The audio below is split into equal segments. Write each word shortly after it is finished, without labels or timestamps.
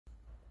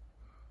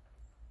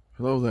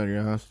Hello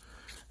there, guys.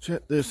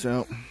 Check this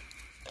out.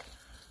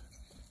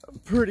 I'm a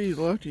pretty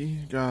lucky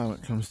guy when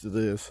it comes to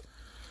this.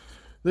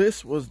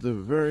 This was the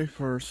very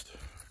first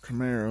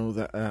Camaro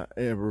that I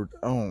ever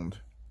owned.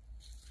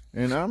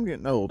 And I'm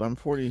getting old. I'm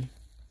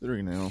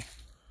 43 now.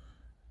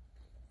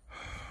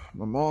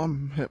 My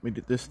mom helped me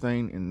get this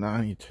thing in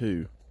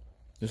 '92.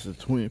 This is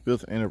the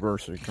 25th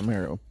anniversary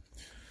Camaro.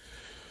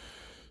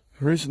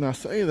 The reason I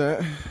say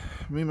that,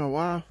 me and my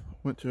wife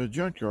went to a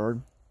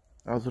junkyard.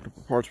 I was looking for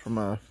parts for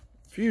my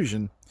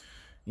Fusion.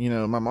 You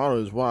know, my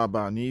motto is why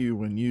buy new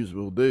when used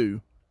will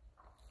do.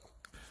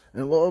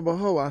 And lo and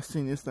behold, I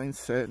seen this thing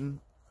sitting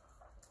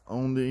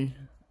on the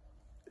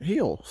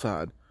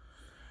hillside.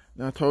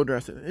 And I told her, I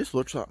said, this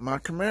looks like my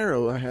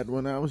Camaro I had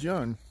when I was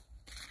young.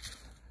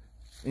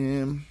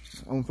 And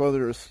on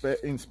further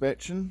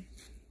inspection,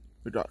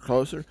 we got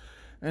closer.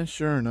 And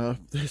sure enough,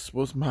 this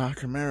was my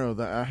Camaro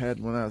that I had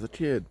when I was a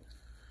kid.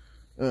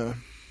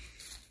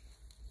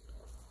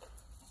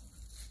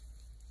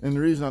 And the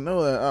reason I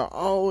know that, I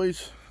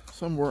always,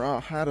 somewhere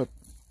I had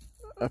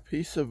a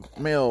piece of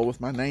mail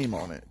with my name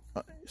on it,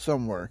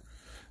 somewhere.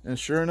 And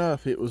sure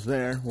enough, it was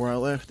there where I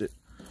left it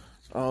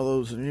all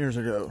those years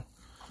ago.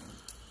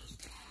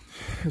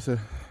 It's a,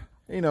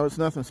 you know, it's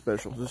nothing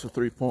special. This is a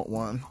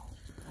 3.1.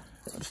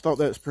 I just thought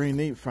that's pretty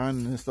neat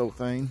finding this old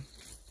thing.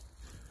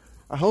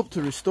 I hope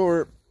to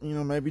restore it, you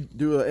know, maybe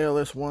do a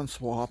LS1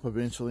 swap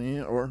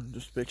eventually, or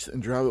just fix it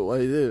and drive it the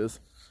way it is.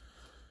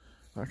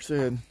 Like I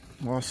said,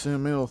 a lot of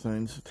sentimental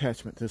things,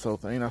 attachment to this whole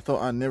thing. I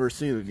thought I'd never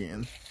see it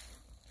again.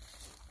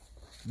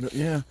 But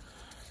yeah,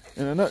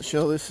 in a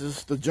nutshell, this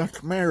is the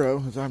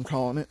junkmaro, as I'm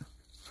calling it.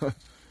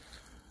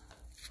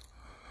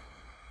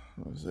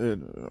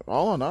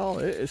 All in all,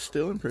 it is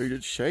still in pretty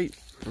good shape.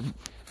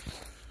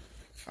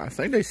 I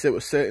think they said it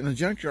was set in the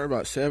junkyard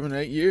about 7 or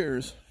 8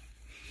 years.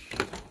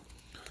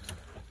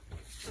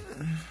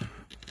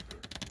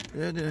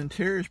 Yeah, the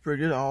interior is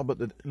pretty good, all but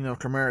the, you know,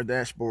 Camaro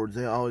dashboards,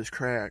 they always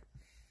crack.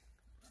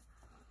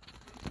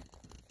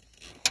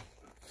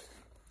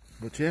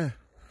 But yeah,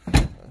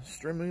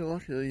 extremely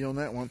lucky on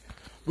that one.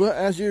 But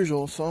as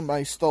usual,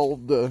 somebody stole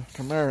the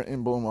Camaro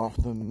emblem off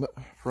the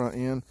front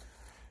end,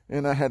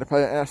 and I had to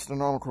pay an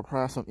astronomical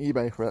price on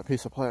eBay for that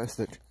piece of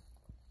plastic.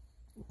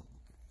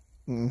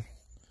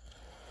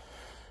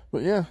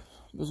 But yeah,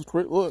 this is a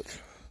quick look.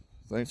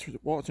 Thanks for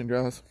watching,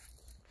 guys.